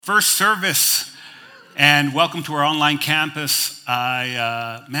First service, and welcome to our online campus.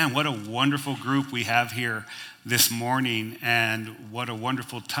 Man, what a wonderful group we have here this morning, and what a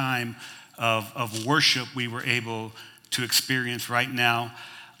wonderful time of worship we were able to experience right now.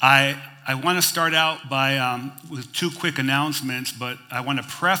 I want to start out by with two quick announcements, but I want to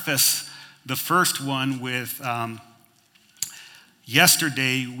preface the first one with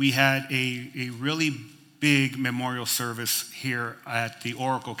yesterday we had a really big memorial service here at the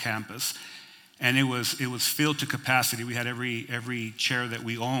Oracle campus, and it was filled to capacity. We had every chair that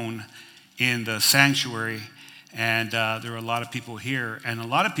we own in the sanctuary, and there were a lot of people here, and a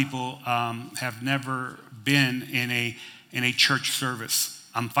lot of people have never been in a church service.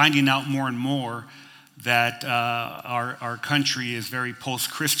 I'm finding out more and more that our country is very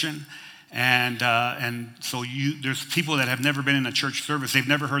post-Christian, and so there's people that have never been in a church service. They've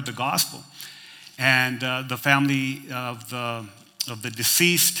never heard the gospel. And the family of the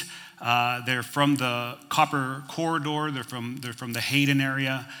deceased, they're from the Copper Corridor. They're from the Hayden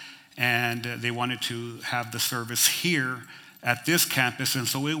area, and they wanted to have the service here at this campus. And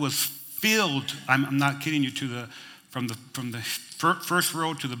so it was filled. I'm not kidding you. From the first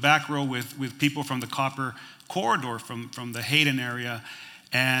row to the back row with people from the Copper Corridor, from the Hayden area,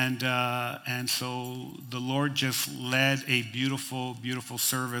 and so the Lord just led a beautiful, beautiful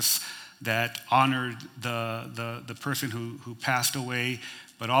service that honored the person who passed away,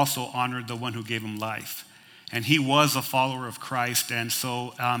 but also honored the one who gave him life. And he was a follower of Christ. And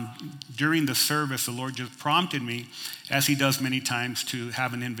so during the service, the Lord just prompted me, as he does many times, to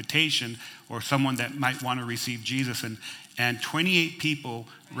have an invitation or someone that might want to receive Jesus. And 28 people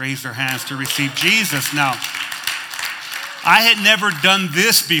raised their hands to receive Jesus. Now, I had never done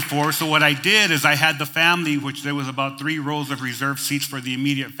this before, so what I did is I had the family, which there was about 3 rows of reserved seats for the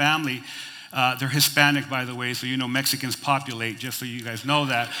immediate family. They're Hispanic, by the way, so you know Mexicans populate, just so you guys know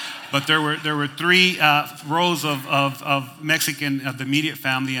that. But there were 3 rows of Mexican, of the immediate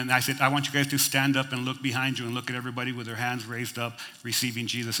family, and I said, I want you guys to stand up and look behind you and look at everybody with their hands raised up, receiving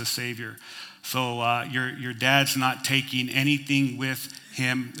Jesus as Savior. So your dad's not taking anything with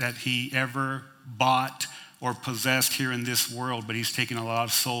him that he ever bought or possessed here in this world, but he's taking a lot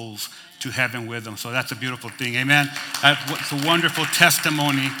of souls to heaven with him. So that's a beautiful thing, amen? It's a wonderful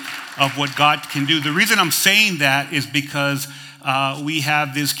testimony of what God can do. The reason I'm saying that is because we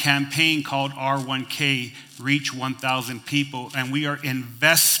have this campaign called R1K, Reach 1,000 People, and we are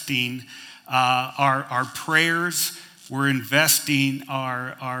investing our prayers, we're investing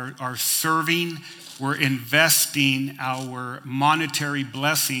our serving, we're investing our monetary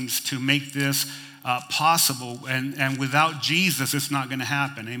blessings to make this possible, and without Jesus, it's not going to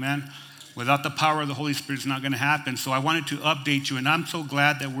happen, amen? Without the power of the Holy Spirit, it's not going to happen. So I wanted to update you, and I'm so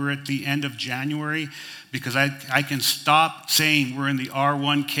glad that we're at the end of January, because I can stop saying we're in the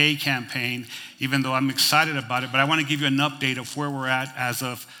R1K campaign, even though I'm excited about it, but I want to give you an update of where we're at as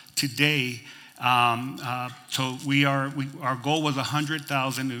of today. So our goal was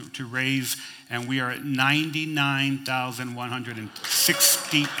 100,000 to raise, and we are at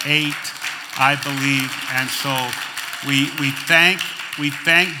 99,168. I believe, and so we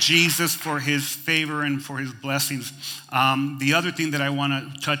thank Jesus for his favor and for his blessings. The other thing that I want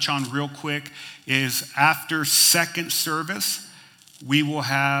to touch on real quick is after second service, we will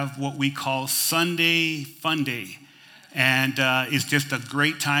have what we call Sunday Fun Day, and it's just a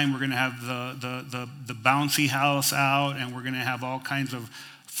great time. We're going to have the bouncy house out, and we're going to have all kinds of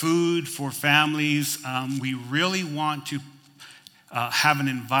food for families. We really want to have an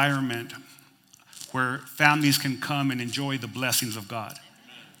environment where families can come and enjoy the blessings of God.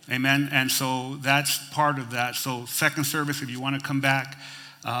 Amen. And so that's part of that. So second service, if you want to come back,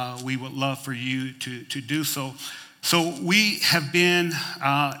 we would love for you to do so. So we have been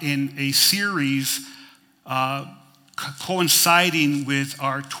in a series coinciding with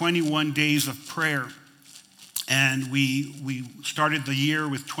our 21 days of prayer. And we started the year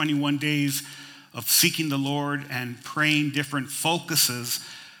with 21 days of seeking the Lord and praying different focuses,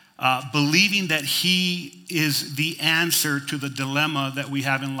 believing that he is the answer to the dilemma that we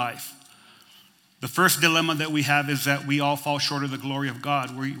have in life. The first dilemma that we have is that we all fall short of the glory of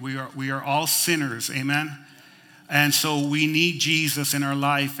God. We are all sinners, amen? And so we need Jesus in our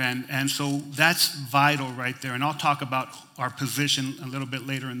life, and so that's vital right there. And I'll talk about our position a little bit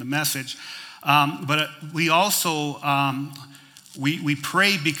later in the message. But we also, we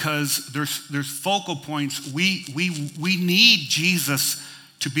pray because there's focal points. We need Jesus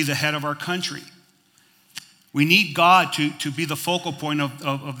to be the head of our country. We need God to be the focal point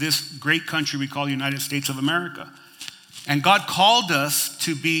of this great country we call the United States of America. And God called us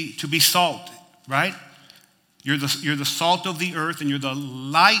to be salt, right? You're the salt of the earth and you're the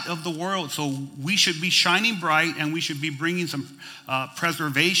light of the world. So we should be shining bright and we should be bringing some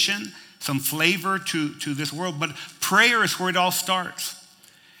preservation, some flavor to this world. But prayer is where it all starts.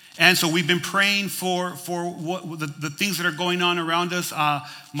 And so we've been praying for what the things that are going on around us.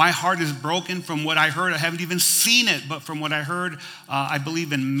 My heart is broken from what I heard. I haven't even seen it, but from what I heard, I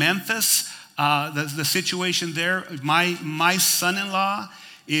believe in Memphis, the situation there. My son-in-law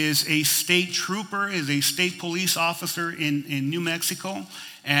is a state trooper, is a state police officer in New Mexico.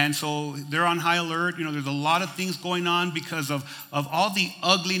 And so they're on high alert. There's a lot of things going on because of all the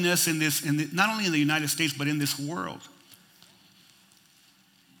ugliness not only in the United States, but in this world.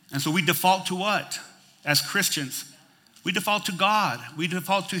 And so we default to what? As Christians, we default to God. We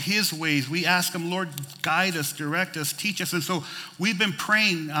default to his ways. We ask him, Lord, guide us, direct us, teach us. And so we've been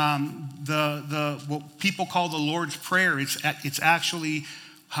praying what people call the Lord's Prayer. It's actually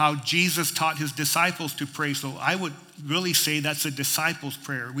how Jesus taught his disciples to pray. So I would really say that's a disciples'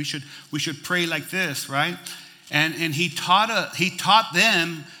 prayer. We should pray like this, right? And he taught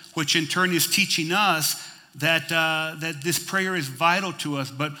them, which in turn is teaching us, that this prayer is vital to us.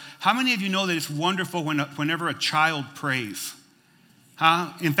 But how many of you know that it's wonderful whenever a child prays?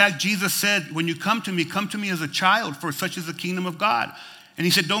 In fact, Jesus said, when you come to me as a child, for such is the kingdom of God. And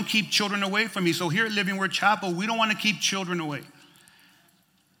he said, don't keep children away from me. So here at Living Word Chapel, we don't want to keep children away.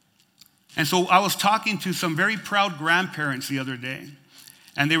 And so I was talking to some very proud grandparents the other day,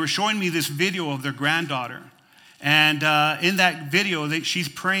 and they were showing me this video of their granddaughter. And in that video, she's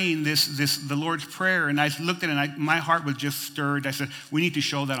praying the Lord's Prayer, and I looked at it, and my heart was just stirred. I said, we need to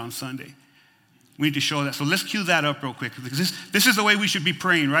show that on Sunday. We need to show that. So let's cue that up real quick, because this is the way we should be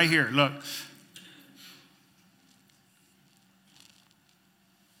praying right here. Look.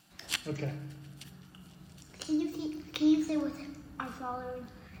 Okay. Can you say with our Father?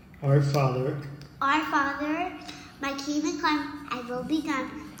 Our Father. Our Father, my kingdom come, thy will be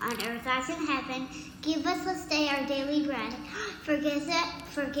done on earth as in heaven. Give us this day our daily bread. Forgive us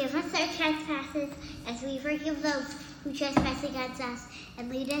our trespasses as we forgive those who trespass against us. And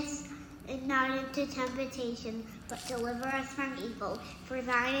lead us not into temptation, but deliver us from evil. For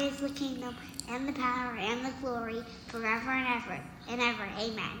thine is the kingdom and the power and the glory forever and ever and ever.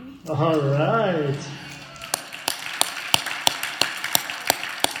 Amen. All right.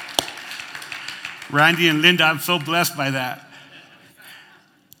 Randy and Linda, I'm so blessed by that.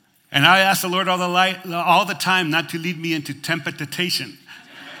 And I ask the Lord all the time not to lead me into temptation.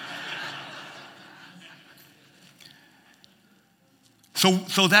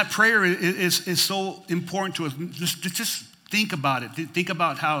 So that prayer is so important to us. Just think about it. Think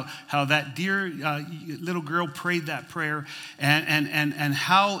about how that dear little girl prayed that prayer and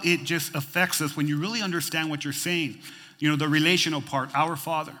how it just affects us when you really understand what you're saying. The relational part, our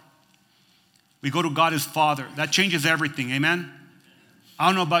Father. We go to God as Father. That changes everything, amen? I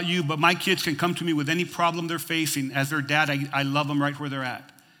don't know about you, but my kids can come to me with any problem they're facing. As their dad, I love them right where they're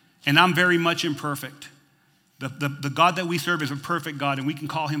at. And I'm very much imperfect. The God that we serve is a perfect God, and we can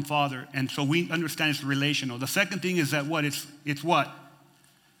call him Father. And so we understand it's relational. The second thing is that what? It's what?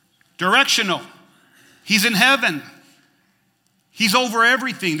 Directional. He's in heaven. He's over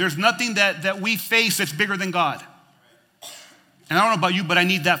everything. There's nothing that we face that's bigger than God. And I don't know about you, but I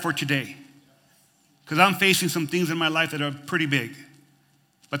need that for today. Because I'm facing some things in my life that are pretty big.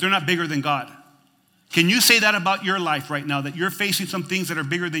 But they're not bigger than God. Can you say that about your life right now, that you're facing some things that are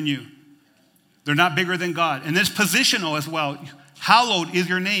bigger than you? They're not bigger than God. And it's positional as well. Hallowed is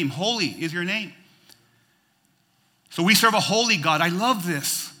your name. Holy is your name. So we serve a holy God. I love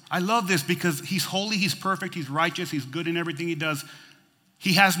this. I love this because he's holy, he's perfect, he's righteous, he's good in everything he does.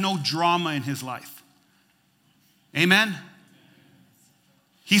 He has no drama in his life. Amen?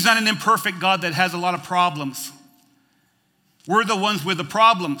 He's not an imperfect God that has a lot of problems. We're the ones with the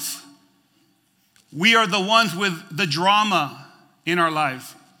problems. We are the ones with the drama in our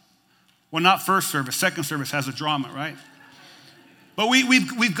lives. Well, not first service. Second service has a drama, right? But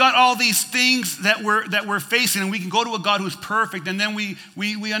we've got all these things that we're facing, and we can go to a God who's perfect, and then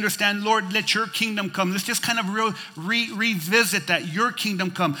we understand, Lord, let your kingdom come. Let's just kind of revisit that, your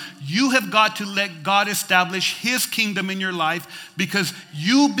kingdom come. You have got to let God establish his kingdom in your life, because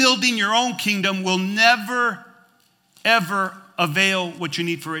you building your own kingdom will never, ever avail what you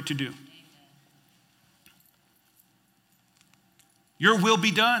need for it to do. Your will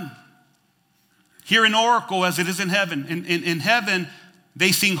be done. Here in Oracle as it is in heaven. In heaven,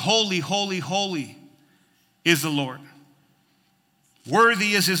 they sing, holy, holy, holy is the Lord.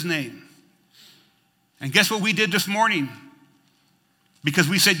 Worthy is his name. And guess what we did this morning? Because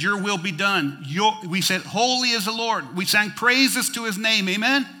we said, your will be done. We said, holy is the Lord. We sang praises to his name.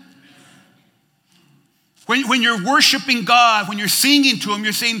 Amen? When you're worshiping God, when you're singing to him,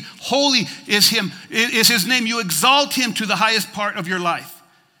 you're saying, holy is him, is his name. You exalt him to the highest part of your life.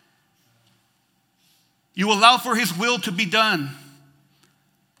 You allow for his will to be done.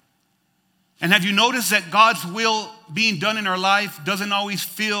 And have you noticed that God's will being done in our life doesn't always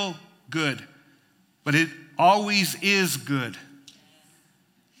feel good, but it always is good.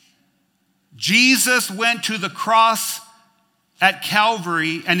 Jesus went to the cross at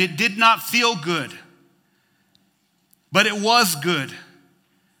Calvary and it did not feel good. But it was good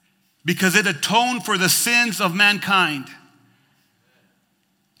because it atoned for the sins of mankind.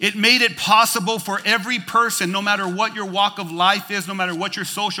 It made it possible for every person, no matter what your walk of life is, no matter what your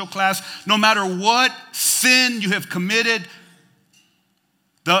social class, no matter what sin you have committed,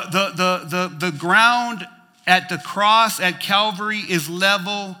 the ground at the cross at Calvary is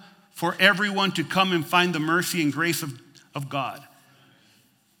level for everyone to come and find the mercy and grace of God.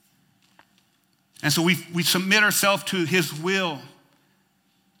 And so we submit ourselves to his will.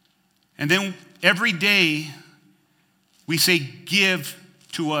 And then every day we say, give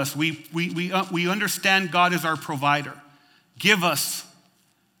to us. We understand God is our provider. Give us.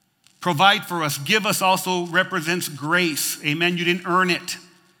 Provide for us. Give us also represents grace. Amen. You didn't earn it.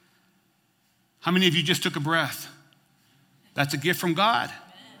 How many of you just took a breath? That's a gift from God.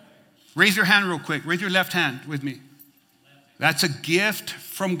 Raise your hand real quick. Raise your left hand with me. That's a gift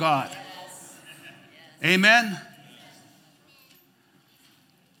from God. Amen.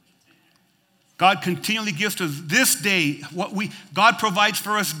 God continually gives to us this day God provides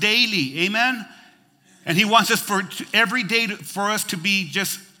for us daily. Amen. And he wants us for every day for us to be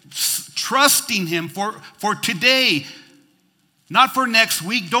just trusting him for today, not for next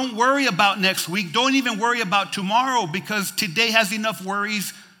week. Don't worry about next week. Don't even worry about tomorrow because today has enough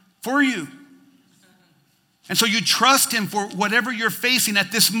worries for you. And so you trust him for whatever you're facing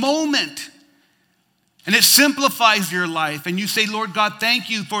at this moment. And it simplifies your life. And you say, Lord God, thank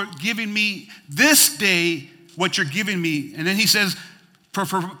you for giving me this day what you're giving me. And then he says, for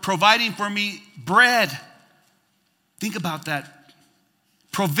providing for me bread. Think about that.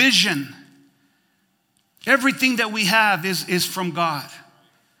 Provision. Everything that we have is from God.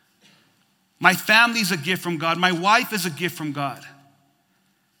 My family's a gift from God. My wife is a gift from God.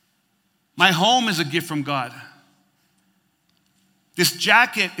 My home is a gift from God. This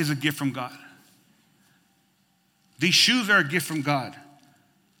jacket is a gift from God. These shoes are a gift from God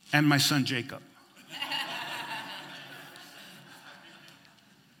and my son Jacob.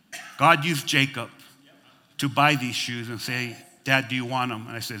 God used Jacob to buy these shoes and say, Dad, do you want them?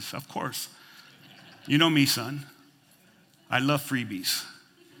 And I said, of course. You know me, son. I love freebies.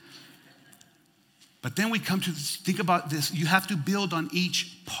 But then we come to think about this. You have to build on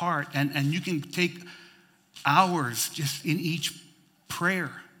each part, and you can take hours just in each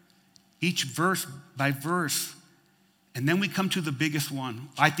prayer, each verse by verse. And then we come to the biggest one,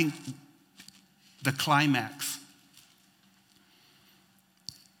 I think the climax.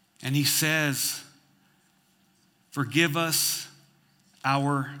 And he says, forgive us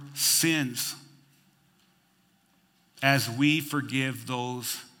our sins as we forgive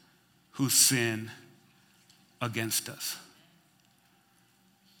those who sin against us.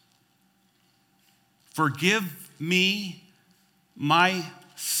 Forgive me my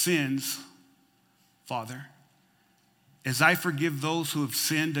sins, Father, as I forgive those who have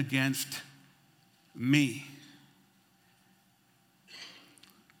sinned against me.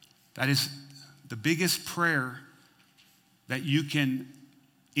 That is the biggest prayer that you can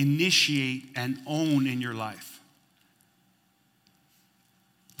initiate and own in your life.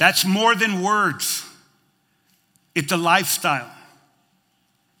 That's more than words. It's a lifestyle.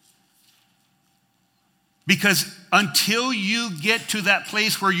 Because until you get to that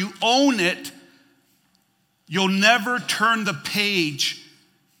place where you own it, you'll never turn the page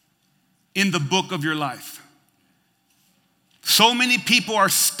in the book of your life. So many people are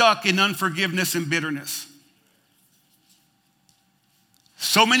stuck in unforgiveness and bitterness.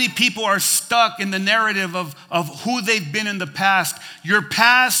 So many people are stuck in the narrative of who they've been in the past. Your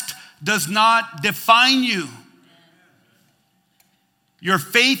past does not define you. Your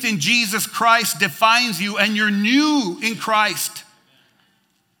faith in Jesus Christ defines you, and you're new in Christ.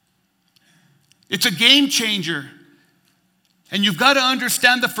 It's a game changer. And you've got to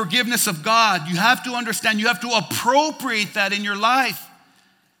understand the forgiveness of God. You have to understand, you have to appropriate that in your life.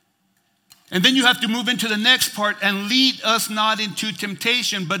 And then you have to move into the next part, and lead us not into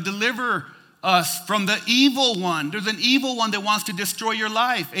temptation, but deliver us from the evil one. There's an evil one that wants to destroy your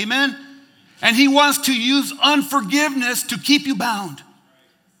life. Amen? And he wants to use unforgiveness to keep you bound.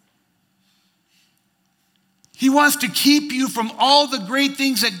 He wants to keep you from all the great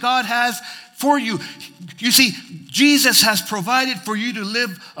things that God has for you. You see, Jesus has provided for you to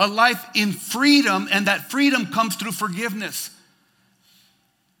live a life in freedom, and that freedom comes through forgiveness.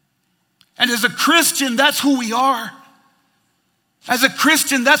 And as a Christian, that's who we are. As a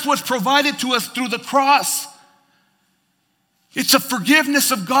Christian, that's what's provided to us through the cross. It's a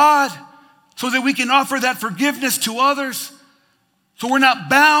forgiveness of God so that we can offer that forgiveness to others. So we're not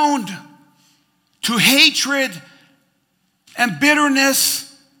bound to hatred and bitterness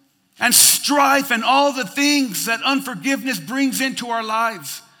and strife and all the things that unforgiveness brings into our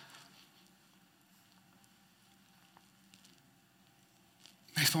lives.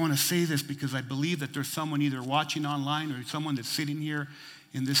 I just want to say this because I believe that there's someone either watching online or someone that's sitting here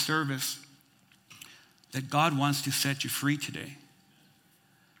in this service that God wants to set you free today.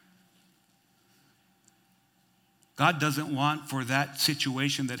 God doesn't want for that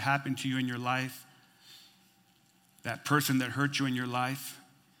situation that happened to you in your life, that person that hurt you in your life,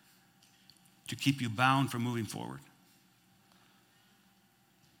 to keep you bound from moving forward.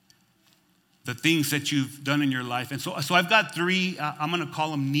 The things that you've done in your life. And so I've got three, I'm going to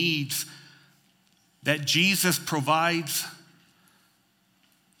call them needs, that Jesus provides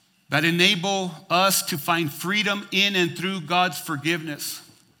that enable us to find freedom in and through God's forgiveness.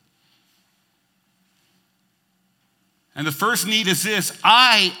 And the first need is this: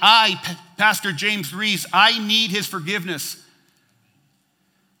 Pastor James Reese, I need his forgiveness.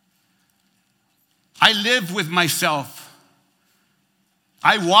 I live with myself.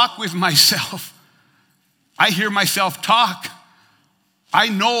 I walk with myself. I hear myself talk. I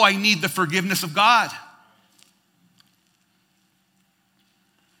know I need the forgiveness of God.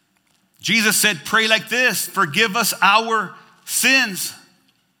 Jesus said, pray like this: forgive us our sins.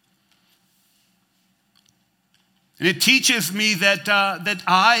 And it teaches me that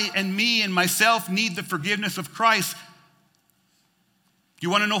I and me and myself need the forgiveness of Christ. You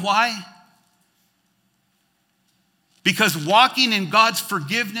want to know why? Because walking in God's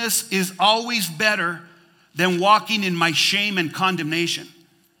forgiveness is always better than walking in my shame and condemnation.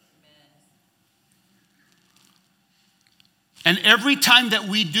 And every time that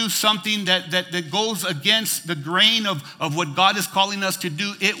we do something that goes against the grain of what God is calling us to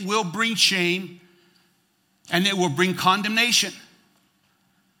do, it will bring shame and it will bring condemnation.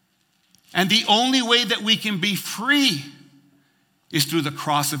 And the only way that we can be free is through the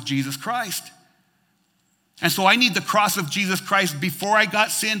cross of Jesus Christ. And so I need the cross of Jesus Christ before I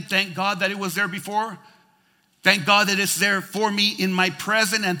got sin. Thank God that it was there before. Thank God that it's there for me in my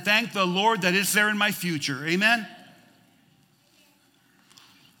present, and thank the Lord that it's there in my future. Amen?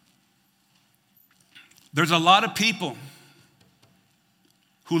 There's a lot of people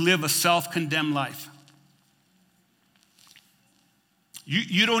who live a self-condemned life.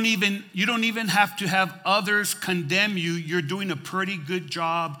 You don't even have to have others condemn you. You're doing a pretty good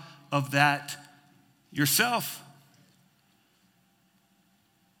job of that yourself.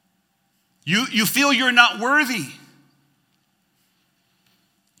 You feel you're not worthy.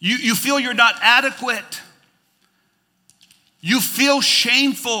 You feel you're not adequate. You feel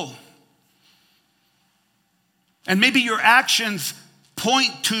shameful. And maybe your actions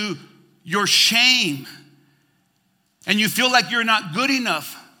point to your shame. And you feel like you're not good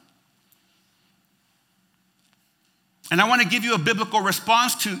enough. And I want to give you a biblical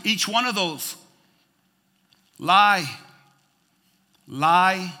response to each one of those. Lie,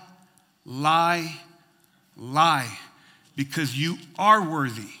 lie, lie, lie. Because you are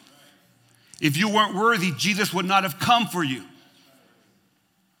worthy. If you weren't worthy, Jesus would not have come for you.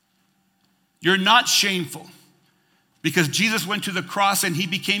 You're not shameful. Because Jesus went to the cross and he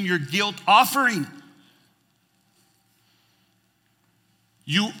became your guilt offering.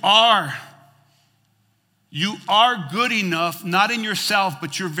 You are good enough, not in yourself,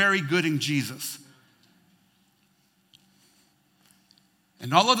 but you're very good in Jesus.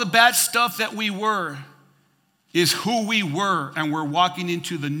 And all of the bad stuff that we were is who we were, and we're walking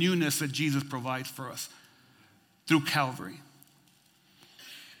into the newness that Jesus provides for us through Calvary.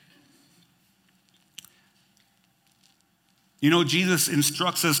 You know, Jesus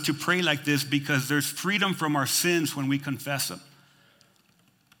instructs us to pray like this because there's freedom from our sins when we confess them.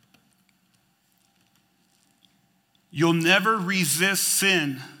 You'll never resist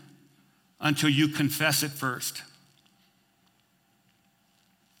sin until you confess it first.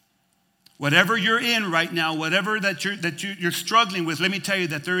 Whatever you're in right now, whatever that you're struggling with, let me tell you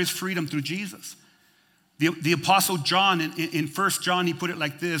that there is freedom through Jesus. The Apostle John, in 1 John, he put it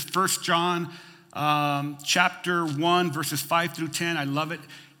like this. 1 John chapter 1, verses 5 through 10. I love it.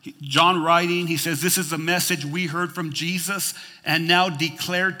 John writing, he says, this is the message we heard from Jesus and now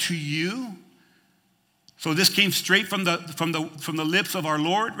declare to you. So this came straight from the lips of our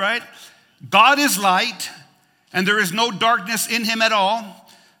Lord, right? God is light, and there is no darkness in him at all.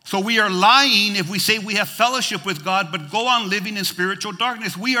 So we are lying if we say we have fellowship with God, but go on living in spiritual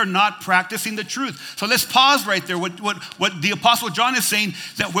darkness. We are not practicing the truth. So let's pause right there. What the Apostle John is saying,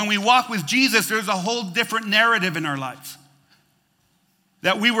 that when we walk with Jesus, there's a whole different narrative in our lives.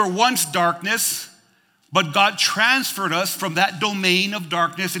 That we were once darkness, but God transferred us from that domain of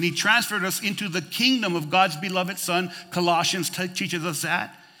darkness, and he transferred us into the kingdom of God's beloved Son. Colossians teaches us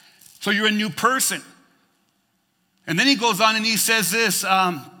that. So you're a new person. And then he goes on and he says this,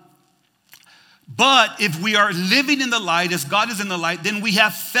 but if we are living in the light as God is in the light, then we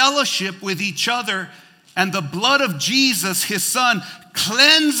have fellowship with each other, and the blood of Jesus, his Son,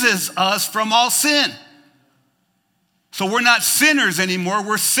 cleanses us from all sin. So we're not sinners anymore.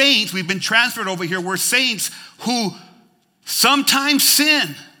 We're saints. We've been transferred over here. We're saints who sometimes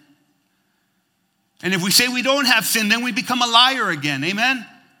sin. And if we say we don't have sin, then we become a liar again. Amen?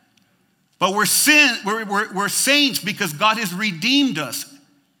 But we're saints because God has redeemed us.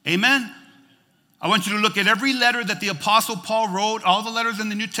 Amen? I want you to look at every letter that the Apostle Paul wrote. All the letters in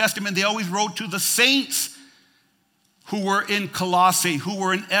the New Testament, they always wrote to the saints who were in Colossae, who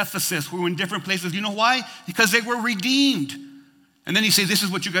were in Ephesus, who were in different places. You know why? Because they were redeemed. And then he says, this is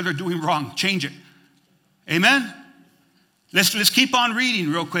what you guys are doing wrong. Change it. Amen? Let's keep on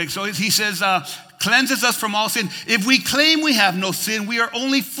reading real quick. So he says, cleanses us from all sin. If we claim we have no sin, we are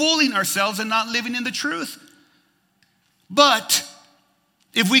only fooling ourselves and not living in the truth. But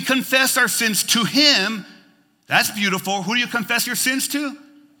if we confess our sins to him, that's beautiful. Who do you confess your sins to?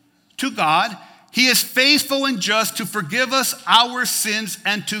 To God. He is faithful and just to forgive us our sins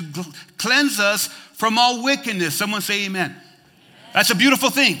and to cleanse us from all wickedness. Someone say amen. That's a beautiful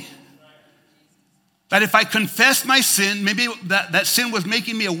thing. That if I confess my sin, maybe that sin was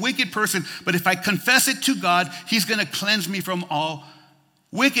making me a wicked person, but if I confess it to God, he's going to cleanse me from all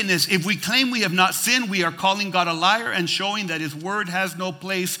wickedness. If we claim we have not sinned, we are calling God a liar and showing that his word has no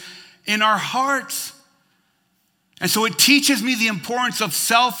place in our hearts. And so it teaches me the importance of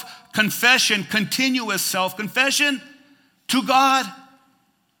self-confession, continuous self-confession to God.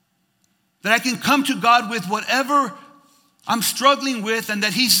 That I can come to God with whatever I'm struggling with, and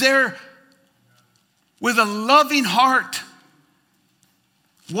that he's there with a loving heart,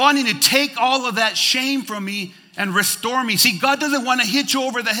 wanting to take all of that shame from me and restore me. See, God doesn't want to hit you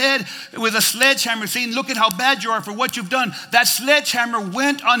over the head with a sledgehammer saying, look at how bad you are for what you've done. That sledgehammer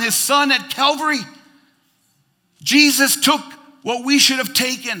went on his Son at Calvary. Jesus took what we should have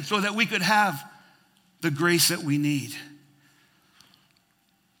taken so that we could have the grace that we need.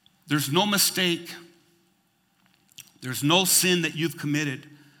 There's no mistake. There's no sin that you've committed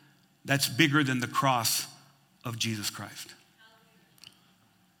that's bigger than the cross of Jesus Christ.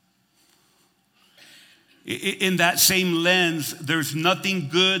 In that same lens, there's nothing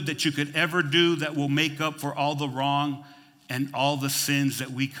good that you could ever do that will make up for all the wrong and all the sins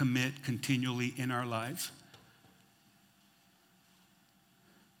that we commit continually in our lives.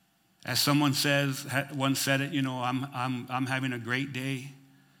 As someone once said it, I'm having a great day.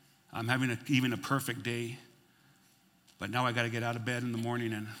 I'm having even a perfect day. But now I got to get out of bed in the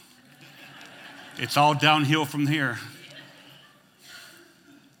morning and it's all downhill from here.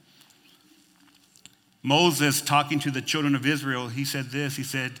 Moses, talking to the children of Israel, he said this. He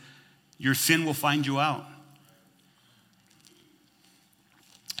said, your sin will find you out.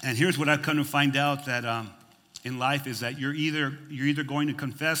 And here's what I've come to find out that in life is that you're either going to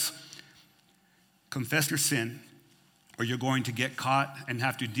confess your sin, or you're going to get caught and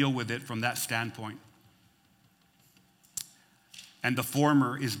have to deal with it from that standpoint. And the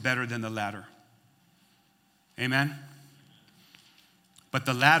former is better than the latter. Amen? But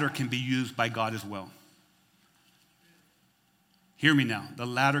the latter can be used by God as well. Hear me now. The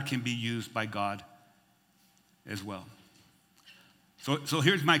latter can be used by God as well. So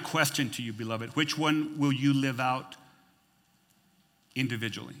here's my question to you, beloved. Which one will you live out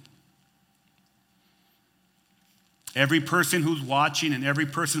individually? Every person who's watching and every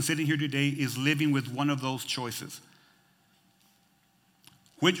person sitting here today is living with one of those choices.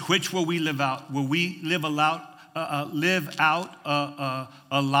 Which will we live out? Will we live out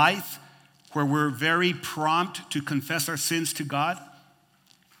a life where we're very prompt to confess our sins to God?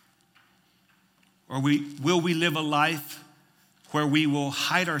 Or will we live a life where we will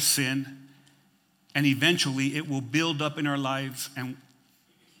hide our sin and eventually it will build up in our lives and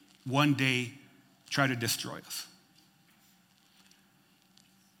one day try to destroy us?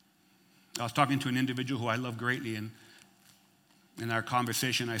 I was talking to an individual who I love greatly, and in our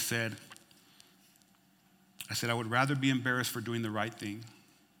conversation I said, I would rather be embarrassed for doing the right thing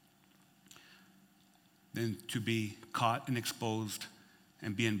than to be caught and exposed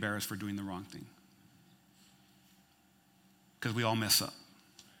and be embarrassed for doing the wrong thing. Because we all mess up.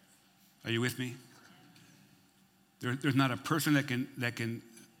 Are you with me? There's not a person that can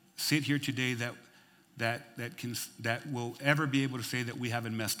sit here today that will ever be able to say that we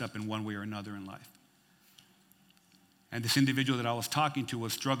haven't messed up in one way or another in life. And this individual that I was talking to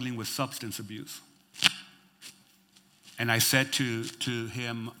was struggling with substance abuse. And I said to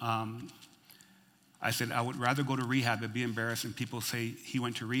him, I said, I would rather go to rehab and be embarrassed and people say he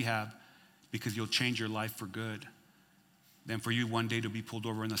went to rehab because you'll change your life for good than for you one day to be pulled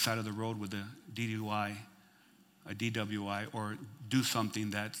over on the side of the road with a DUI, a DWI, or do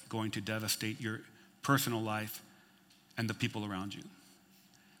something that's going to devastate your personal life and the people around you.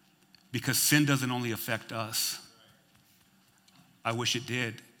 Because sin doesn't only affect us. I wish it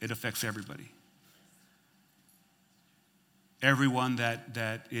did. It affects everybody. Everyone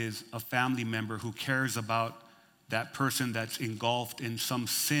that is a family member who cares about that person that's engulfed in some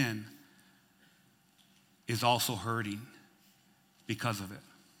sin is also hurting because of it.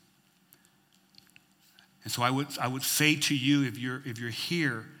 And so I would say to you, if you're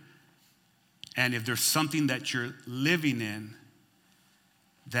here, and if there's something that you're living in,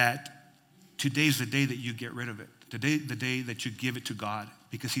 that today's the day that you get rid of it. Today, the day that you give it to God,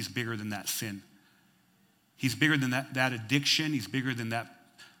 because he's bigger than that sin. He's bigger than that addiction. He's bigger than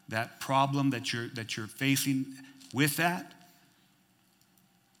that problem that you're facing with that.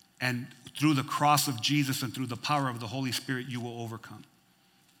 And through the cross of Jesus and through the power of the Holy Spirit, you will overcome.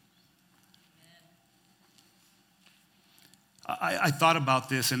 I thought about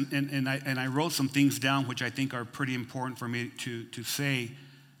this and I wrote some things down which I think are pretty important for me to say,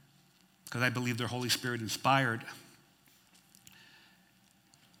 because I believe they're Holy Spirit inspired.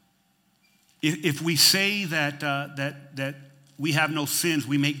 If we say that we have no sins,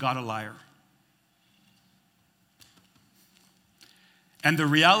 we make God a liar. And the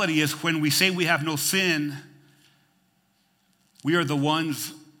reality is, when we say we have no sin, we are the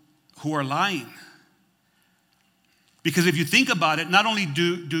ones who are lying. Because if you think about it, not only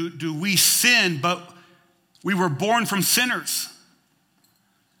do we sin, but we were born from sinners.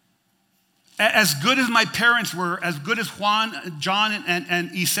 As good as my parents were, as good as Juan, John, and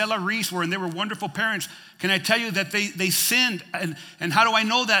Isela Reese were, and they were wonderful parents, can I tell you that they sinned? And how do I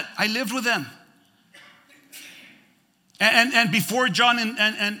know that? I lived with them. And before John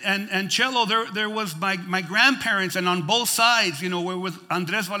and Chelo, there was my grandparents, and on both sides, were with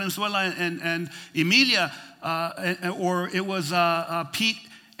Andres Valenzuela and Emilia, or it was Pete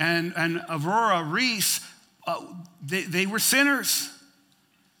and Aurora Reese. They were sinners.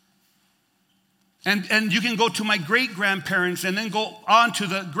 And you can go to my great-grandparents and then go on to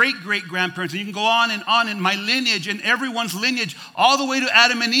the great-great-grandparents. And you can go on in my lineage and everyone's lineage, all the way to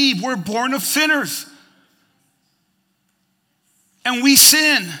Adam and Eve. We're born of sinners. And we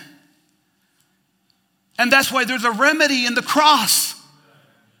sin. And that's why there's a remedy in the cross.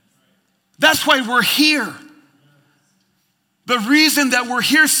 That's why we're here. The reason that we're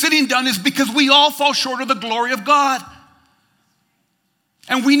here sitting down is because we all fall short of the glory of God.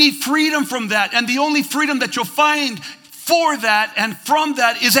 And we need freedom from that. And the only freedom that you'll find for that and from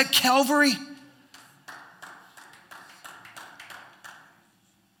that is at Calvary.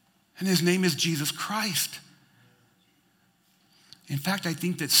 And his name is Jesus Christ. In fact, I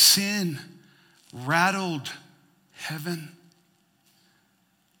think that sin rattled heaven.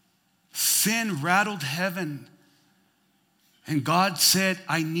 Sin rattled heaven. And God said,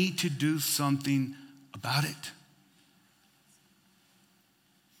 I need to do something about it.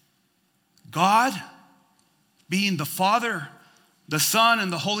 God, being the Father, the Son,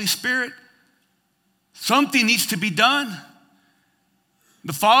 and the Holy Spirit, something needs to be done.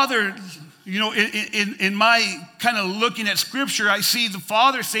 The Father, in my kind of looking at Scripture, I see the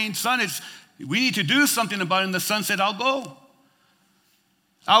Father saying, Son, we need to do something about it. And the Son said, I'll go.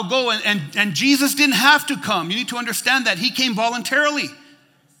 I'll go. And Jesus didn't have to come. You need to understand that. He came voluntarily.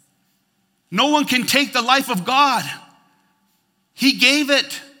 No one can take the life of God. He gave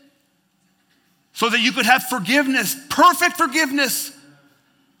it so that you could have forgiveness, perfect forgiveness,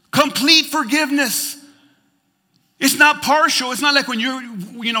 complete forgiveness. It's not partial. It's not like when you're,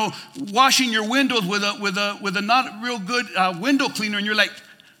 washing your windows with a not real good window cleaner, and you're like,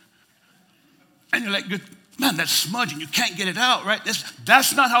 man, that's smudging. You can't get it out, right?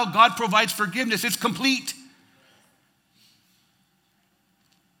 That's not how God provides forgiveness. It's complete.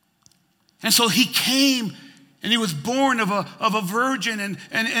 And so he came, and he was born of a virgin,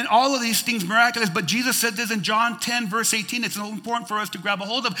 and all of these things miraculous. But Jesus said this in John 10, verse 18. It's so important for us to grab a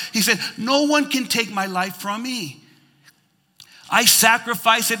hold of. He said, no one can take my life from me. I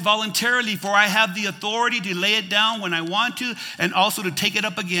sacrifice it voluntarily, for I have the authority to lay it down when I want to and also to take it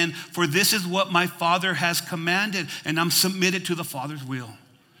up again, for this is what my Father has commanded, and I'm submitted to the Father's will.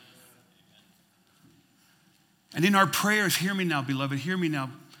 And in our prayers, hear me now, beloved, hear me now.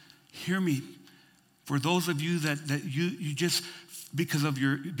 Hear me. For those of you that you just, because of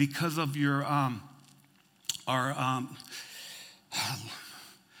your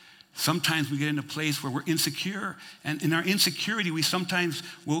sometimes we get in a place where we're insecure, and in our insecurity, we sometimes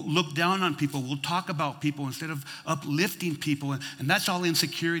will look down on people. We'll talk about people instead of uplifting people, and that's all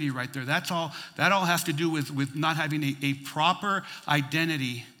insecurity right there. That all has to do with not having a proper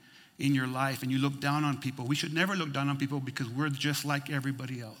identity in your life, and you look down on people. We should never look down on people because we're just like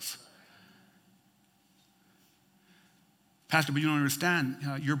everybody else. Pastor, but you don't understand.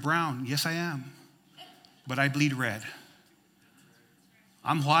 You're brown. Yes, I am, but I bleed red.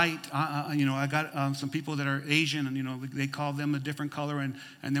 I'm white. I got some people that are Asian, and they call them a different color, and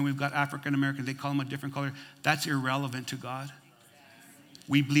then we've got African Americans. They call them a different color. That's irrelevant to God.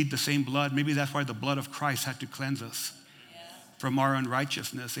 We bleed the same blood. Maybe that's why the blood of Christ had to cleanse us from our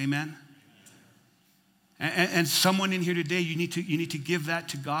unrighteousness. Amen. And someone in here today, you need to give that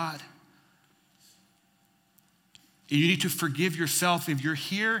to God. You need to forgive yourself if you're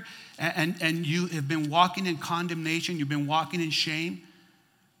here and you have been walking in condemnation. You've been walking in shame.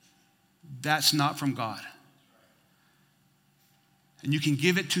 That's not from God. And you can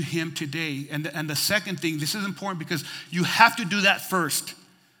give it to him today. And the second thing, this is important because you have to do that first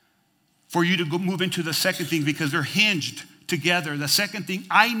for you to go move into the second thing, because they're hinged together. The second thing,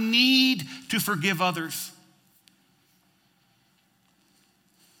 I need to forgive others.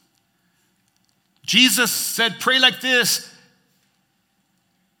 Jesus said, pray like this: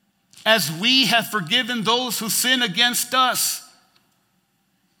 as we have forgiven those who sin against us.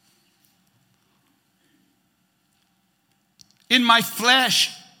 In my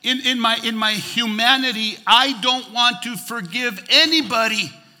flesh, in my humanity, I don't want to forgive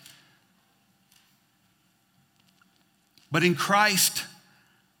anybody. But in Christ,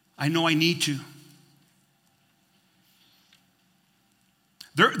 I know I need to.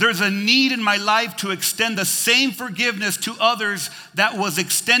 There's a need in my life to extend the same forgiveness to others that was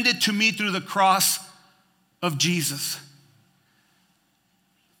extended to me through the cross of Jesus.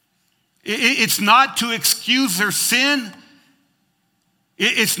 It's not to excuse their sin.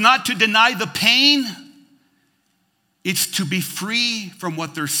 It's not to deny the pain. It's to be free from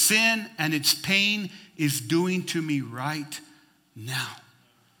what their sin and its pain is doing to me right now.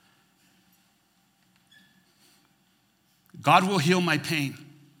 God will heal my pain.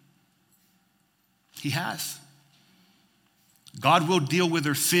 He has. God will deal with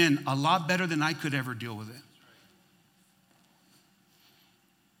their sin a lot better than I could ever deal with it.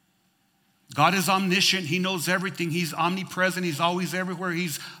 God is omniscient. He knows everything. He's omnipresent. He's always everywhere.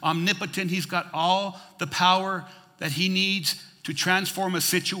 He's omnipotent. He's got all the power that he needs to transform a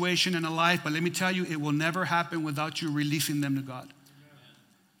situation in a life. But let me tell you, it will never happen without you releasing them to God.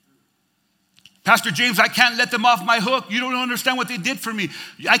 Pastor James, I can't let them off my hook. You don't understand what they did for me.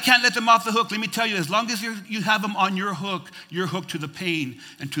 I can't let them off the hook. Let me tell you, as long as you have them on your hook, you're hooked to the pain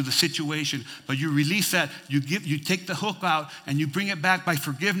and to the situation. But you release that, you take the hook out and you bring it back by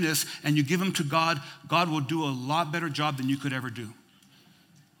forgiveness and you give them to God. God will do a lot better job than you could ever do.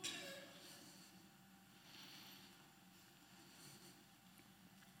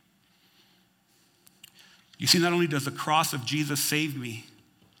 You see, not only does the cross of Jesus save me,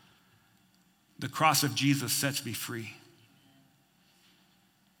 the cross of Jesus sets me free.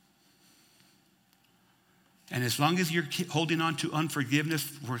 And as long as you're holding on to unforgiveness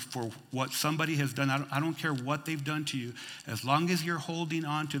for what somebody has done, I don't care what they've done to you, as long as you're holding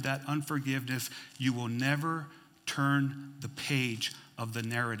on to that unforgiveness, you will never turn the page of the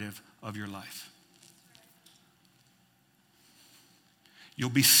narrative of your life.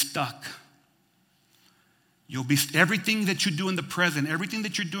 You'll be stuck. Everything that you do in the present, everything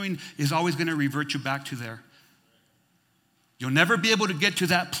that you're doing is always going to revert you back to there. You'll never be able to get to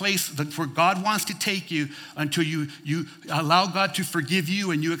that place where God wants to take you until you allow God to forgive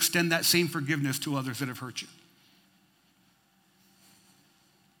you and you extend that same forgiveness to others that have hurt you.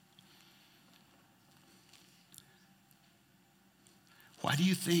 Why do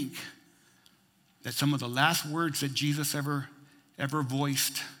you think that some of the last words that Jesus ever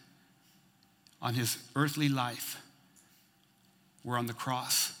voiced on his earthly life were on the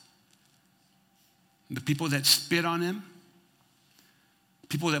cross? And the people that spit on him,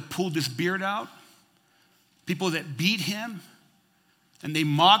 people that pulled his beard out, people that beat him, and they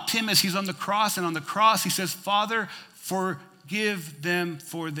mocked him as he's on the cross. And on the cross, he says, Father, forgive them,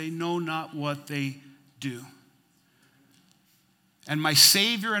 for they know not what they do. And my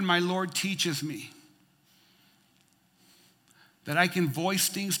Savior and my Lord teaches me that I can voice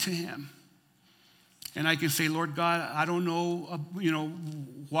things to him. And I can say, Lord God, I don't know,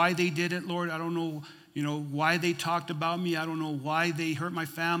 why they did it, Lord. I don't know, why they talked about me. I don't know why they hurt my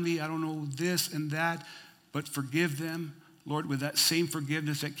family. I don't know this and that. But forgive them, Lord, with that same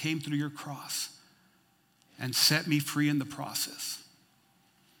forgiveness that came through your cross. And set me free in the process.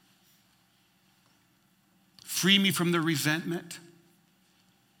 Free me from the resentment.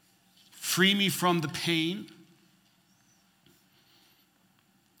 Free me from the pain.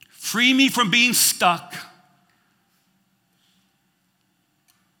 Free me from being stuck.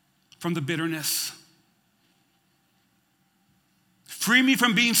 From the bitterness. Free me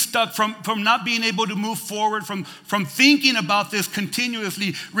from being stuck, from not being able to move forward, from thinking about this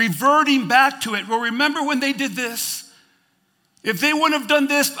continuously, reverting back to it. Well, remember when they did this? If they wouldn't have done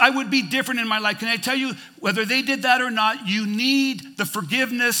this, I would be different in my life. Can I tell you, whether they did that or not, you need the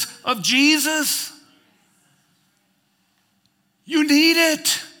forgiveness of Jesus. You need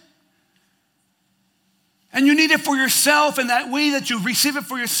it. And you need it for yourself, and that way that you receive it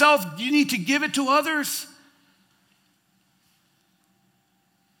for yourself, you need to give it to others.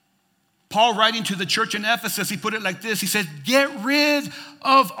 Paul, writing to the church in Ephesus, he put it like this. He said, get rid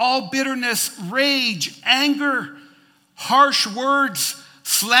of all bitterness, rage, anger, harsh words,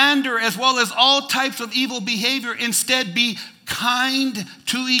 slander, as well as all types of evil behavior. Instead, be kind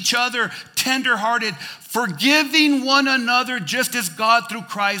to each other, tenderhearted, forgiving one another just as God through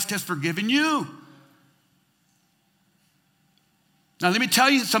Christ has forgiven you. Now, let me tell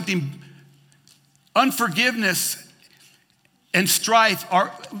you something. Unforgiveness and strife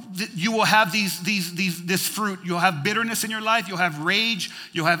you will have this fruit. You'll have bitterness in your life. You'll have rage.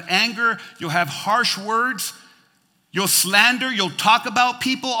 You'll have anger. You'll have harsh words. You'll slander. You'll talk about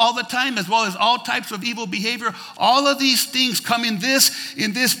people all the time, as well as all types of evil behavior. All of these things come in this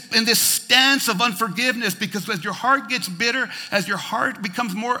stance of unforgiveness, because as your heart gets bitter, as your heart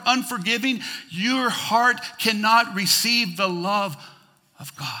becomes more unforgiving, your heart cannot receive the love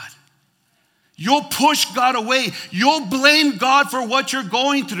of God. You'll push God away. You'll blame God for what you're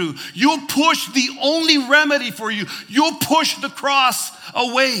going through. You'll push the only remedy for you. You'll push the cross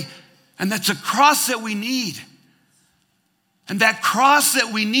away. And that's a cross that we need. And that cross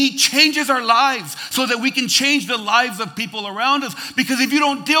that we need changes our lives so that we can change the lives of people around us. Because if you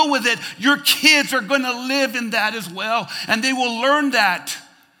don't deal with it, your kids are going to live in that as well. And they will learn that.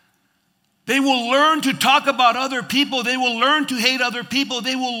 They will learn to talk about other people. They will learn to hate other people.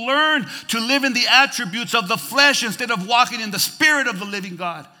 They will learn to live in the attributes of the flesh instead of walking in the spirit of the living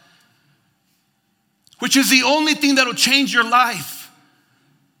God, which is the only thing that will change your life.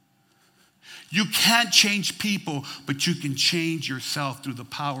 You can't change people, but you can change yourself through the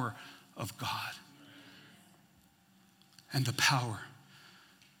power of God and the power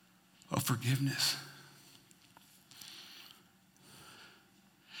of forgiveness.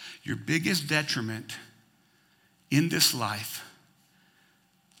 Your biggest detriment in this life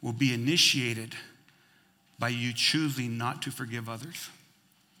will be initiated by you choosing not to forgive others.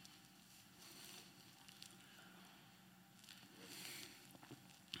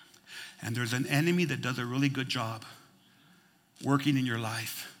 And there's an enemy that does a really good job working in your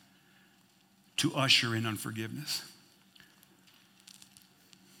life to usher in unforgiveness.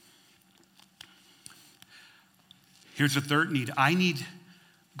 Here's the third need. I need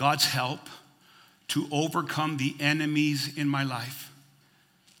God's help to overcome the enemies in my life.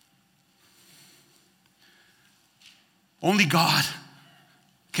 Only God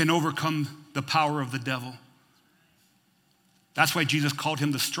can overcome the power of the devil. That's why Jesus called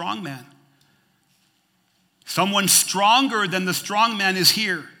him the strong man. Someone stronger than the strong man is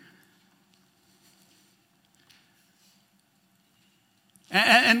here.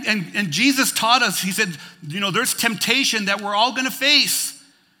 And Jesus taught us, he said, there's temptation that we're all going to face.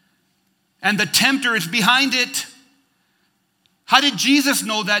 And the tempter is behind it. How did Jesus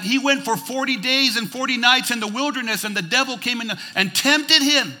know that? He went for 40 days and 40 nights in the wilderness, and the devil came in and tempted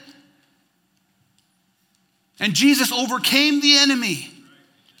him. And Jesus overcame the enemy.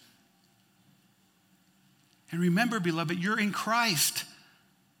 And remember, beloved, you're in Christ.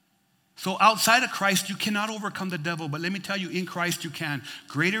 So outside of Christ, you cannot overcome the devil. But let me tell you, in Christ you can.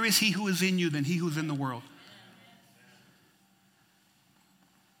 Greater is he who is in you than he who is in the world.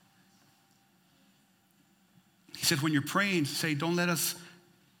 He said, when you're praying, say, don't let us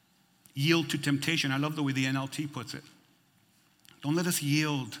yield to temptation. I love the way the NLT puts it. Don't let us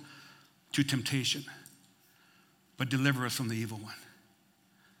yield to temptation, but deliver us from the evil one.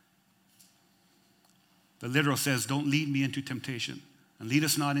 The literal says, don't lead me into temptation. And lead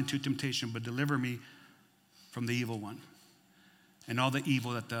us not into temptation, but deliver me from the evil one. and all the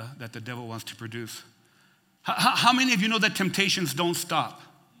evil that the devil wants to produce. How many of you know that temptations don't stop?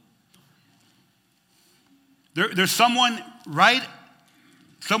 There's someone right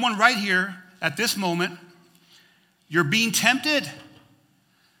here at this moment. You're being tempted.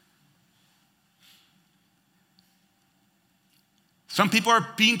 Some people are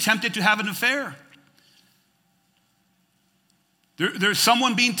being tempted to have an affair. There's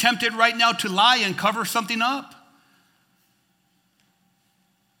someone being tempted right now to lie and cover something up.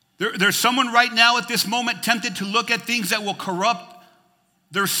 There's someone right now at this moment tempted to look at things that will corrupt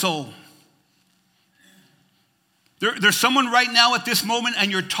their soul. There's someone right now at this moment,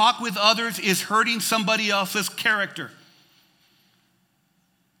 and your talk with others is hurting somebody else's character.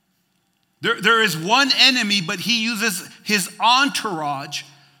 There is one enemy, but he uses his entourage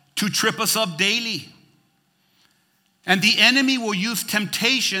to trip us up daily. And the enemy will use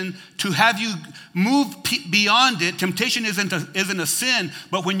temptation to have you move beyond it. Temptation isn't a sin,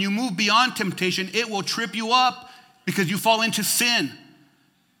 but when you move beyond temptation, it will trip you up because you fall into sin.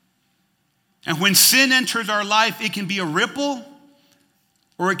 And when sin enters our life, it can be a ripple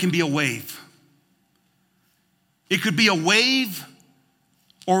or it can be a wave. It could be a wave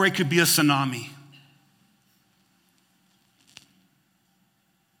or it could be a tsunami.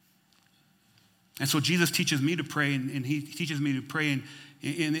 And so Jesus teaches me to pray, and he teaches me to pray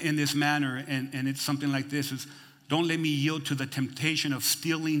in this manner, and it's something like this, is don't let me yield to the temptation of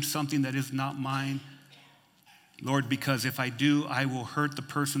stealing something that is not mine, Lord, because if I do, I will hurt the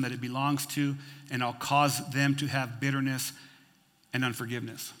person that it belongs to, and I'll cause them to have bitterness and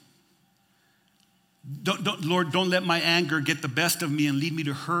unforgiveness. Lord, don't let my anger get the best of me and lead me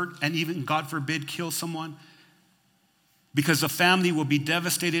to hurt and even, God forbid, kill someone. Because the family will be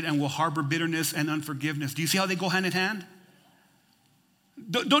devastated and will harbor bitterness and unforgiveness. Do you see how they go hand in hand?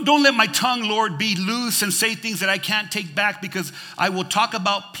 Don't let my tongue, Lord, be loose and say things that I can't take back, because I will talk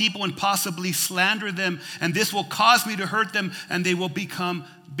about people and possibly slander them, and this will cause me to hurt them and they will become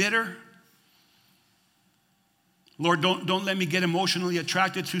bitter. Lord, don't let me get emotionally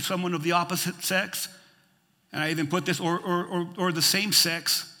attracted to someone of the opposite sex. And I even put this, or the same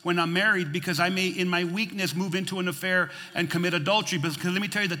sex when I'm married, because I may, in my weakness, move into an affair and commit adultery. Because let me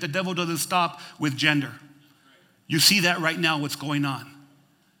tell you that the devil doesn't stop with gender. You see that right now, what's going on.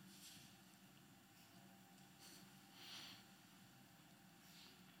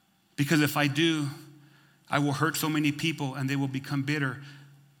 Because if I do, I will hurt so many people and they will become bitter,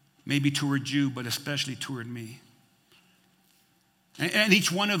 maybe toward you, but especially toward me. And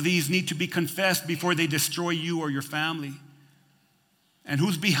each one of these need to be confessed before they destroy you or your family. And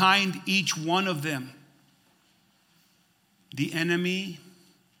who's behind each one of them? The enemy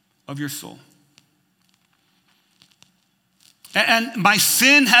of your soul. And my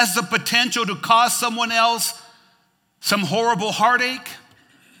sin has the potential to cause someone else some horrible heartache,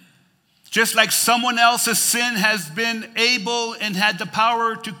 just like someone else's sin has been able and had the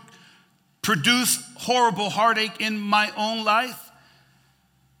power to produce horrible heartache in my own life.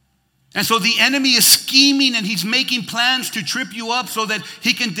 And so the enemy is scheming, and he's making plans to trip you up so that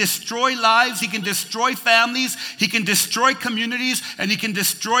he can destroy lives, he can destroy families, he can destroy communities, and he can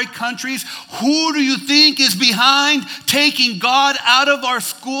destroy countries. Who do you think is behind taking God out of our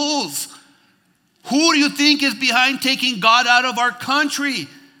schools? Who do you think is behind taking God out of our country?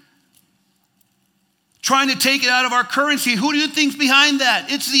 Trying to take it out of our currency. Who do you think's behind that?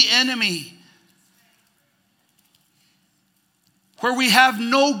 It's the enemy. Where we have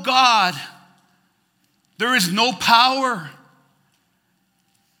no God, there is no power.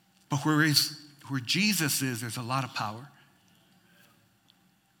 But where Jesus is, there's a lot of power.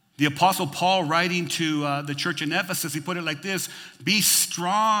 The Apostle Paul, writing to the church in Ephesus, he put it like this: be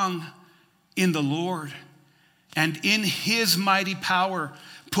strong in the Lord and in his mighty power.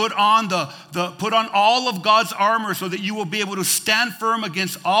 Put on put on all of God's armor so that you will be able to stand firm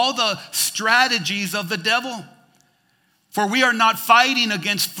against all the strategies of the devil. For we are not fighting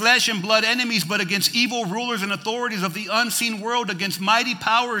against flesh and blood enemies, but against evil rulers and authorities of the unseen world, against mighty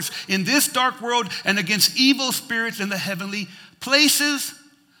powers in this dark world, and against evil spirits in the heavenly places.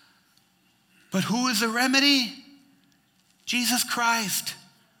 But who is the remedy? Jesus Christ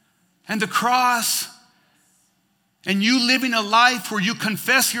and the cross. And you living a life where you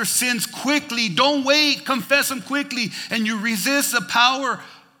confess your sins quickly. Don't wait, confess them quickly. And you resist the power.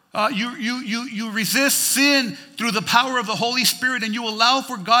 You resist sin through the power of the Holy Spirit, and you allow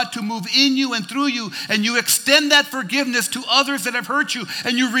for God to move in you and through you, and you extend that forgiveness to others that have hurt you,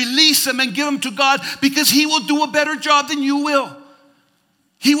 and you release them and give them to God, because he will do a better job than you will.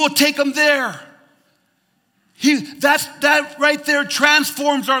 He will take them there. That right there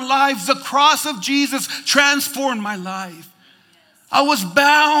transforms our lives. The cross of Jesus transformed my life. I was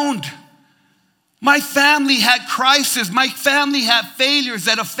bound. My family had crisis. My family had failures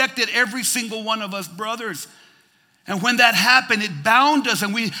that affected every single one of us brothers. And when that happened, it bound us,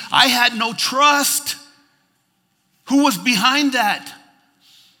 and I had no trust. Who was behind that?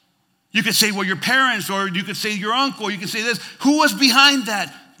 You could say, well, your parents, or you could say your uncle, or you could say this. Who was behind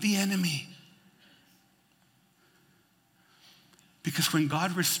that? The enemy. Because when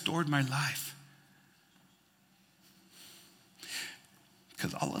God restored my life,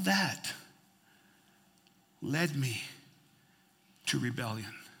 because all of that led me to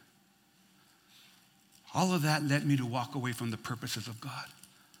rebellion. All of that led me to walk away from the purposes of God.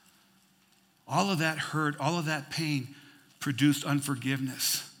 All of that hurt, all of that pain produced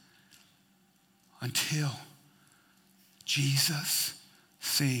unforgiveness until Jesus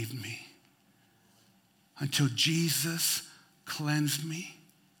saved me. Until Jesus cleansed me.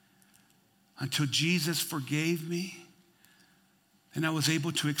 Until Jesus forgave me. And I was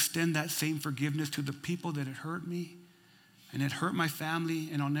able to extend that same forgiveness to the people that had hurt me and had hurt my family.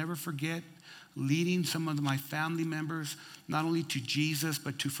 And I'll never forget leading some of my family members, not only to Jesus,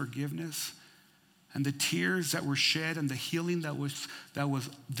 but to forgiveness. And the tears that were shed and the healing that was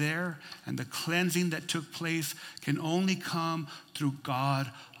there and the cleansing that took place can only come through God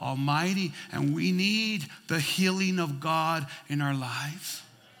Almighty. And we need the healing of God in our lives.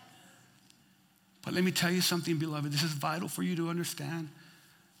 But let me tell you something, beloved. This is vital for you to understand.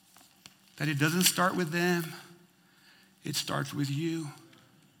 That it doesn't start with them. It starts with you.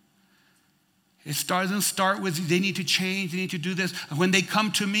 It doesn't start with they need to change, they need to do this. When they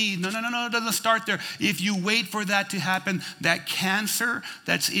come to me, no, it doesn't start there. If you wait for that to happen, that cancer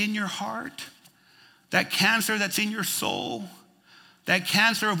that's in your heart, that cancer that's in your soul, that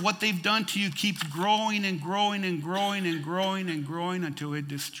cancer of what they've done to you keeps growing and growing and growing and growing and growing until it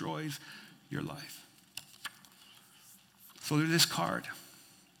destroys your life. So there's this card.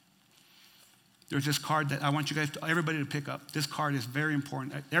 There's this card that I want you guys, everybody to pick up. This card is very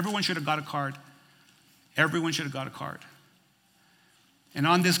important. Everyone should have got a card. Everyone should have got a card. And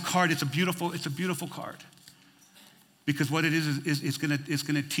on this card, it's a beautiful card. Because what it is it's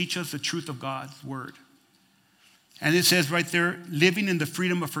gonna teach us the truth of God's word. And it says right there, living in the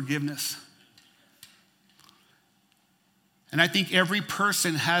freedom of forgiveness. And I think every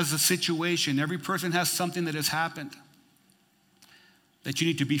person has a situation, every person has something that has happened that you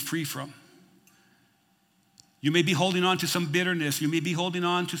need to be free from. You may be holding on to some bitterness. You may be holding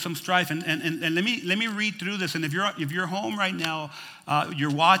on to some strife. And let me read through this. And if you're home right now, you're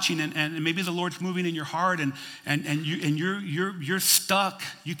watching, and maybe the Lord's moving in your heart, and you're stuck.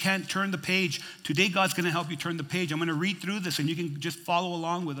 You can't turn the page. Today, God's going to help you turn the page. I'm going to read through this, and you can just follow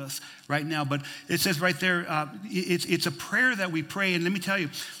along with us right now. But it says right there, it's a prayer that we pray. And let me tell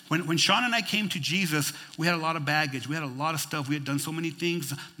you, when Sean and I came to Jesus, we had a lot of baggage. We had a lot of stuff. We had done so many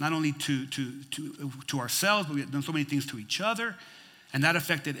things, not only to ourselves, but we had done so many things to each other. And that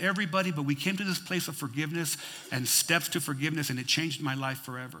affected everybody, but we came to this place of forgiveness and steps to forgiveness, and it changed my life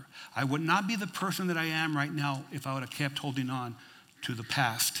forever. I would not be the person that I am right now if I would have kept holding on to the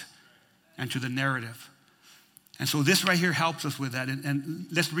past and to the narrative. And so this right here helps us with that. And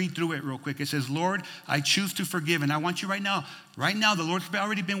let's read through it real quick. It says, Lord, I choose to forgive. And I want you right now, the Lord's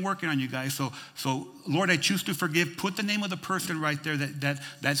already been working on you guys. So Lord, I choose to forgive. Put the name of the person right there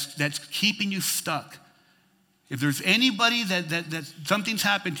that's keeping you stuck. If there's anybody that something's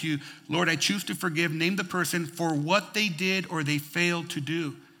happened to you, Lord, I choose to forgive. Name the person for what they did or they failed to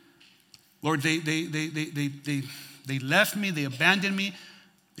do. Lord, they left me, they abandoned me,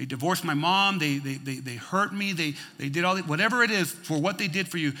 they divorced my mom, they hurt me, they did all that, whatever it is for what they did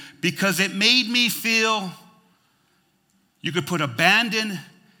for you, because it made me feel, you could put abandoned,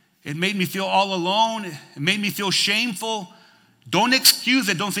 it made me feel all alone, it made me feel shameful. Don't excuse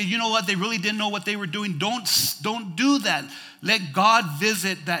it. Don't say, you know what, they really didn't know what they were doing. Don't do that. Let God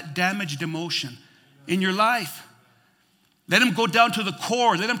visit that damaged emotion in your life. Let him go down to the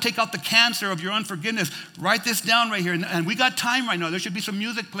core. Let him take out the cancer of your unforgiveness. Write this down right here. And we got time right now. There should be some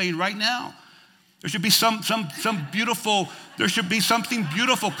music playing right now. There should be some beautiful, there should be something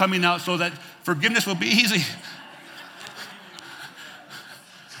beautiful coming out so that forgiveness will be easy.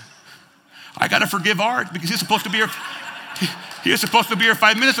 I got to forgive Art because he's supposed to be here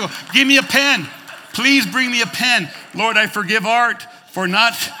 5 minutes ago. Give me a pen. Please bring me a pen. Lord, I forgive Art for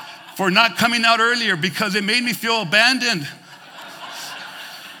not coming out earlier because it made me feel abandoned.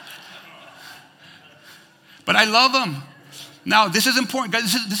 But I love him. Now, this is important,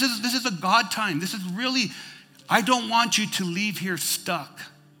 guys. This is a God time. This is really, I don't want you to leave here stuck.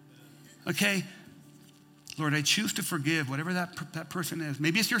 Okay? Lord, I choose to forgive whatever that person is.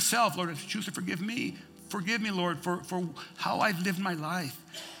 Maybe it's yourself. Lord, I choose to forgive me forgive me, Lord, for how I've lived my life.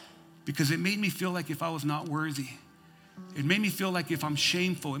 Because it made me feel like if I was not worthy. It made me feel like if I'm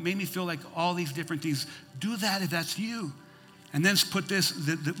shameful. It made me feel like all these different things. Do that if that's you. And then put this,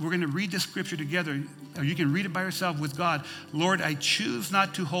 we're going to read this scripture together, or you can read it by yourself with God. Lord, I choose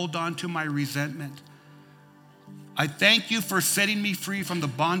not to hold on to my resentment. I thank you for setting me free from the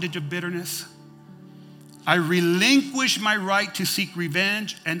bondage of bitterness. I relinquish my right to seek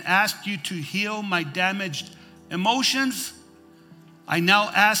revenge and ask you to heal my damaged emotions. I now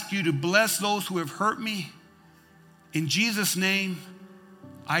ask you to bless those who have hurt me. In Jesus' name,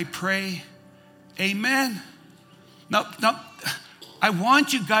 I pray, amen. Now, I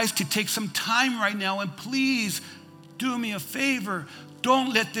want you guys to take some time right now and please do me a favor.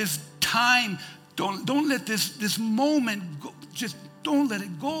 Don't let this time, don't let this moment go, just don't let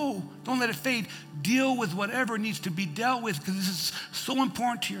it go. Don't let it fade. Deal with whatever needs to be dealt with because this is so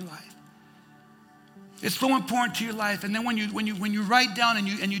important to your life. It's so important to your life. And then when you write down and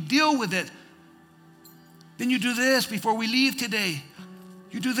you deal with it, then you do this before we leave today.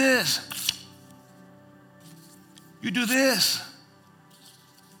 You do this. You do this.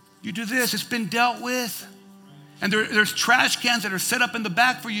 You do this. It's been dealt with. And there's trash cans that are set up in the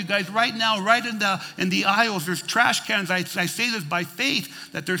back for you guys right now, right in the aisles. There's trash cans. I say this by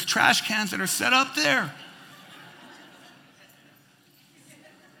faith, that there's trash cans that are set up there.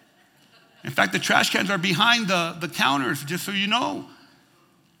 In fact, the trash cans are behind the counters, just so you know.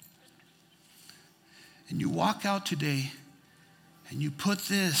 And you walk out today and you put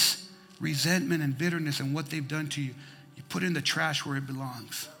this resentment and bitterness and what they've done to you, you put it in the trash where it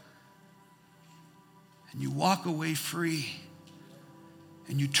belongs. And you walk away free.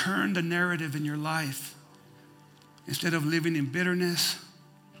 And you turn the narrative in your life. Instead of living in bitterness,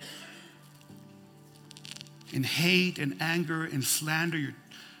 in hate and anger and slander, you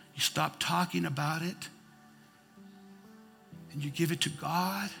stop talking about it. And you give it to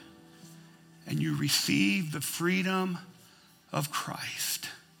God. And you receive the freedom of Christ.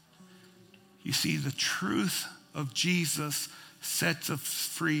 You see, the truth of Jesus sets us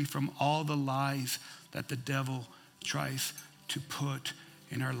free from all the lies that the devil tries to put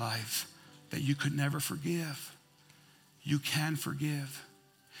in our lives that you could never forgive. You can forgive.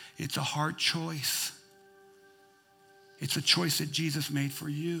 It's a hard choice. It's a choice that Jesus made for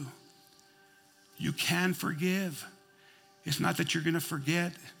you. You can forgive. It's not that you're going to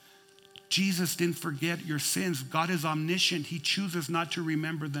forget. Jesus didn't forget your sins. God is omniscient. He chooses not to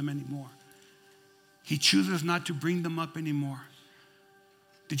remember them anymore. He chooses not to bring them up anymore.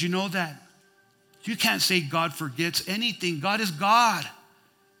 Did you know that? You can't say God forgets anything. God is God.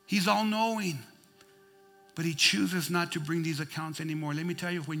 He's all-knowing. But he chooses not to bring these accounts anymore. Let me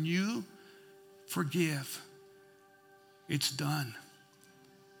tell you, when you forgive, it's done.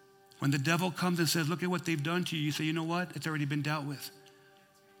 When the devil comes and says, look at what they've done to you, you say, you know what? It's already been dealt with.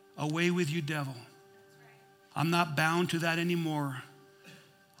 Away with you, devil. I'm not bound to that anymore.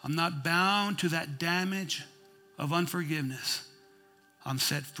 I'm not bound to that damage of unforgiveness. I'm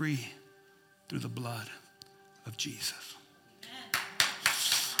set free through the blood of Jesus.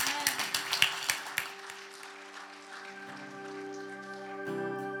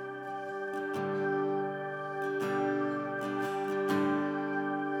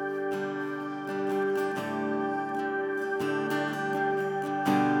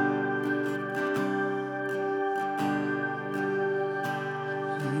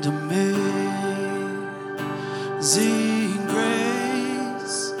 Amazing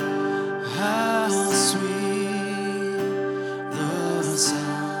grace, how sweet the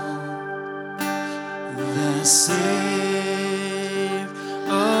sound that saved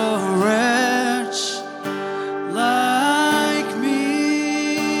a wretch like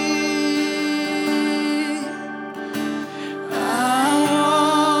me. I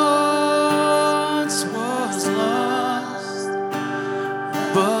once was lost,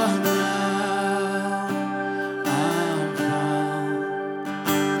 but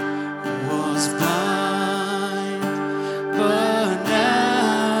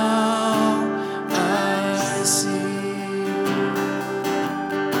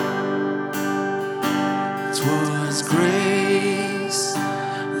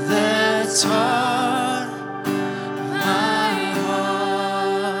taught my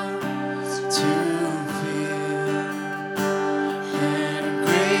heart to fear, and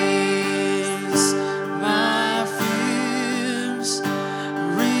grace my fears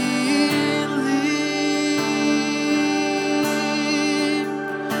relieved.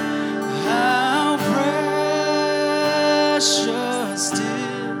 How precious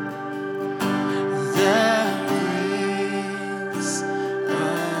did that grace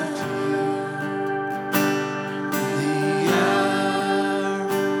appear.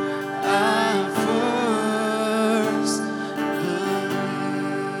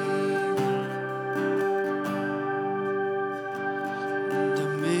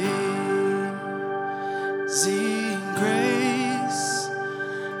 Amazing grace,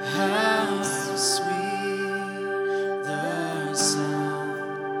 how sweet the sound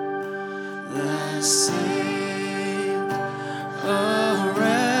that saved a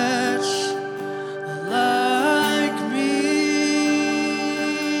wretch like me.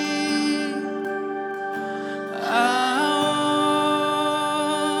 I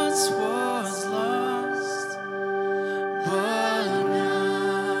once was lost, but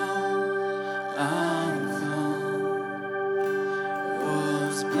now I'm found.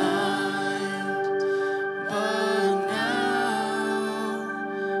 Was blind, but now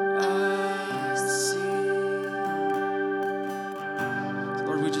I see.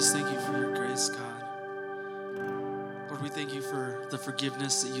 Lord, we just thank you for your grace, God. Lord, we thank you for the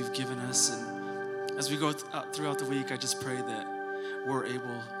forgiveness that you've given us. And as we go throughout the week, I just pray that we're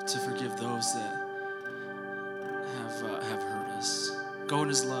able to forgive those that have hurt us. Go in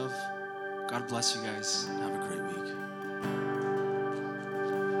his love. God bless you guys. Have a great week.